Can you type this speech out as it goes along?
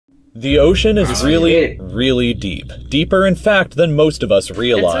The ocean is really deep. Deeper, in fact, than most of us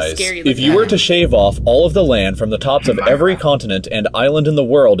realize. If you were to shave off all of the land from the tops of every continent and island in the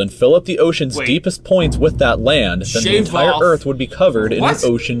world and fill up the ocean's deepest points with that land, then the entire Earth would be covered in an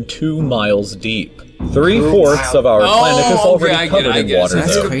ocean 2 miles deep. 3/4 of our planet is already covered in water,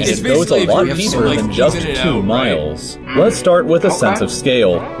 though, and it goes a lot deeper than just 2 miles. Let's start with a sense of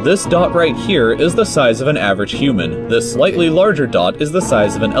scale. This dot right here is the size of an average human. This slightly larger dot is the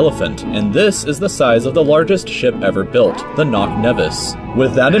size of an elephant, and this is the size of the largest ship ever built, the Knock Nevis.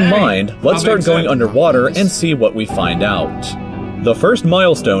 With that in mind, let's start going underwater and see what we find out. The first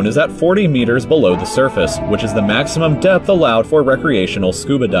milestone is at 40 meters below the surface, which is the maximum depth allowed for recreational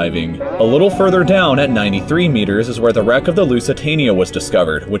scuba diving. A little further down at 93 meters is where the wreck of the Lusitania was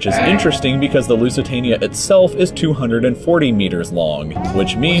discovered, which is interesting because the Lusitania itself is 240 meters long,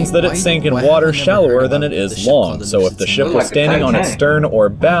 which means that it sank in water shallower than it is long, so if the ship was standing on its stern or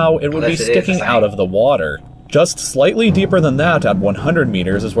bow, it would be sticking out of the water. Just slightly deeper than that, at 100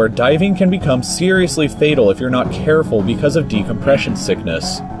 meters, is where diving can become seriously fatal if you're not careful because of decompression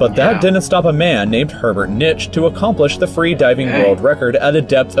sickness. But that didn't stop a man named Herbert Nitsch to accomplish the free diving world record at a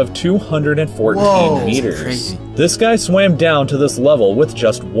depth of 214 meters. This guy swam down to this level with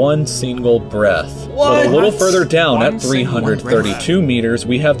just one single breath. But a little further down at 332 meters,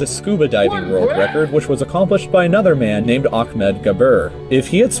 we have the scuba diving world record, which was accomplished by another man named Ahmed Gabir. If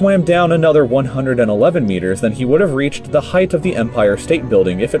he had swam down another 111 meters, then he would have reached the height of the Empire State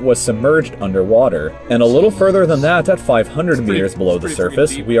Building if it was submerged underwater. And a little further than that, at 500 meters below the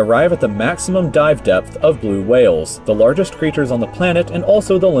surface, we arrive at the maximum dive depth of blue whales, the largest creatures on the planet and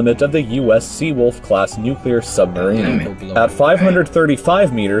also the limit of the US Seawolf-class nuclear submarine. At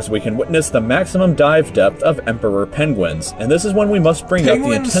 535 meters, we can witness the maximum dive depth of emperor penguins, and this is when we must bring up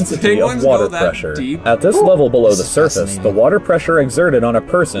the intensity of water pressure. At this level below the surface, the water pressure exerted on a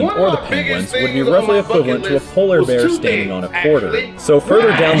person, or the penguins, would be roughly equivalent to a polar bear standing on a quarter. So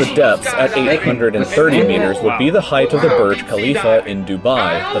further down the depths, at 830 meters, would be the height of the Burj Khalifa in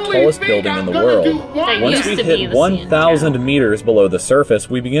Dubai, the tallest building in the world. Once we hit 1,000 meters below the surface,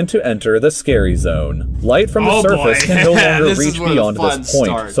 we begin to enter the scary zone. Light from the surface can no longer reach beyond this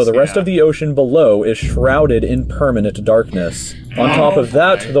point, so the rest of the ocean below is shrouded in permanent darkness. On top of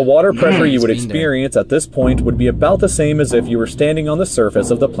that, the water pressure you would experience at this point would be about the same as if you were standing on the surface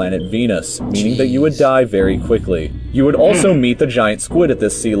of the planet Venus, meaning that you would die very quickly. You would also meet the giant squid at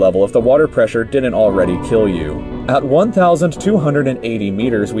this sea level if the water pressure didn't already kill you. At 1,280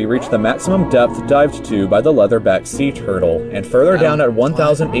 meters, we reach the maximum depth dived to by the leatherback sea turtle, and further down at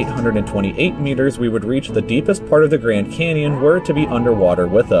 1,828 meters, we would reach the deepest part of the Grand Canyon were it to be underwater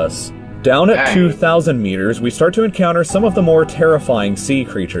with us. Down at 2,000 meters, we start to encounter some of the more terrifying sea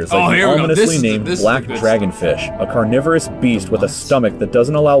creatures, like the ominously named black dragonfish, a carnivorous beast with a stomach that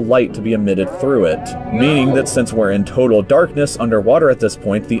doesn't allow light to be emitted through it, meaning that since we're in total darkness underwater at this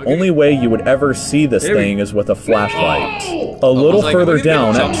point, the only way you would ever see this thing is with a flashlight. A little further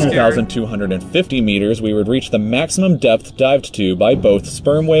down, at 2,250 meters, we would reach the maximum depth dived to by both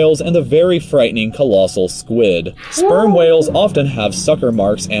sperm whales and the very frightening colossal squid. Sperm whales often have sucker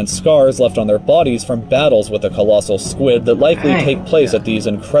marks and scars left on their bodies from battles with the colossal squid that likely take place at these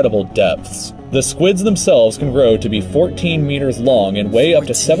incredible depths. The squids themselves can grow to be 14 meters long and weigh up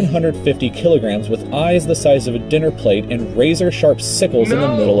to 750 kilograms with eyes the size of a dinner plate and razor-sharp sickles in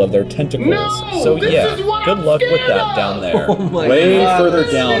the middle of their tentacles. So yeah, good luck with that down there. Way further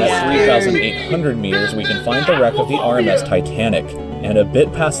down at 3,800 meters, we can find the wreck of the RMS Titanic. And a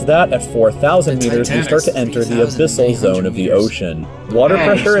bit past that, at 4,000 meters, we start to enter the Abyssal Zone of the ocean. Water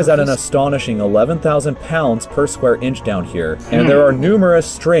pressure is at an astonishing 11,000 pounds per square inch down here, and there are numerous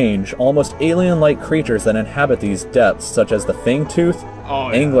strange, almost alien-like creatures that inhabit these depths, such as the fangtooth,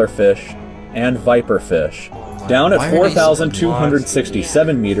 anglerfish, and viperfish. Down at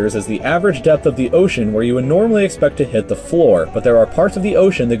 4,267 meters is the average depth of the ocean where you would normally expect to hit the floor, but there are parts of the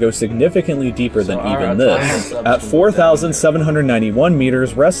ocean that go significantly deeper than even this. At 4,791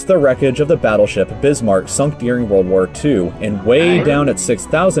 meters rests the wreckage of the battleship Bismarck sunk during World War II, and way down at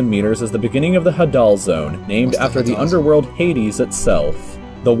 6,000 meters is the beginning of the Hadal Zone, named after the underworld Hades itself.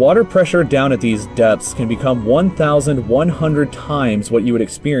 The water pressure down at these depths can become 1,100 times what you would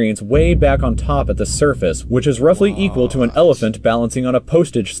experience way back on top at the surface, which is roughly equal to an elephant balancing on a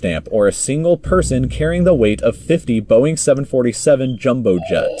postage stamp or a single person carrying the weight of 50 Boeing 747 jumbo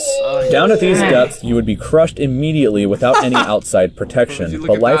jets. Down at these depths, you would be crushed immediately without any outside protection,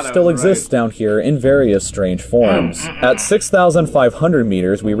 but life still exists down here in various strange forms. At 6,500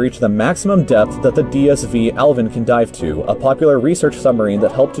 meters, we reach the maximum depth that the DSV Alvin can dive to, a popular research submarine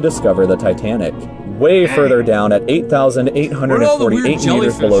that helped to discover the Titanic. way further down at 8,848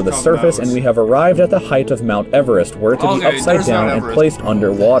 meters below the surface, and we have arrived at the height of Mount Everest, where to be upside down and placed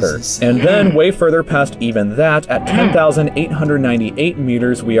underwater. And then, way further past even that, at 10,898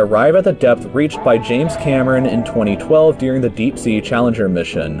 meters, we arrive at the depth reached by James Cameron in 2012 during the Deep Sea Challenger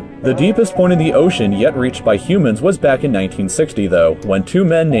mission. The deepest point in the ocean yet reached by humans was back in 1960, though, when two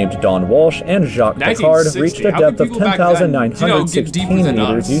men named Don Walsh and Jacques Piccard reached a depth of 10,916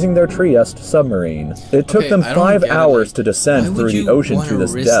 meters using their Trieste submarine. It took them 5 hours to descend through the ocean to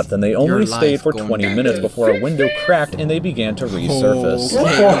this depth, and they only stayed for 20 minutes before a window cracked and they began to resurface.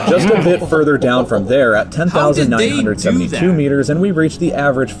 Just a bit further down from there, at 10,972 meters, and we reached the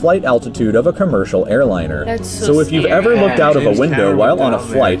average flight altitude of a commercial airliner. So if you've ever looked out of a window while on a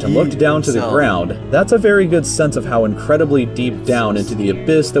flight and looked down to the ground, that's a very good sense of how incredibly deep down into the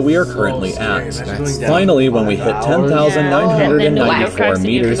abyss that we are currently at. Finally, when we hit 10,994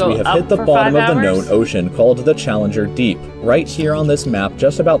 meters, we have hit the bottom of the known ocean, called the Challenger Deep, right here on this map,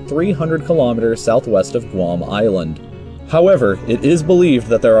 just about 300 kilometers southwest of Guam Island. However, it is believed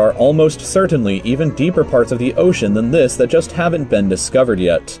that there are almost certainly even deeper parts of the ocean than this that just haven't been discovered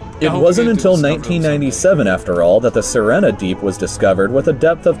yet. It wasn't until 1997, after all, that the Sirena Deep was discovered with a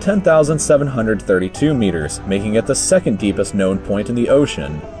depth of 10,732 meters, making it the second deepest known point in the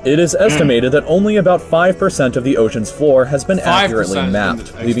ocean. It is estimated that only about 5% of the ocean's floor has been accurately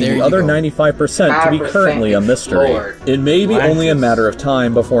mapped, leaving the other 95% to be currently a mystery. It may be only a matter of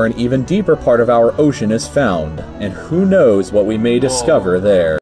time before an even deeper part of our ocean is found, and who knows what we may discover there.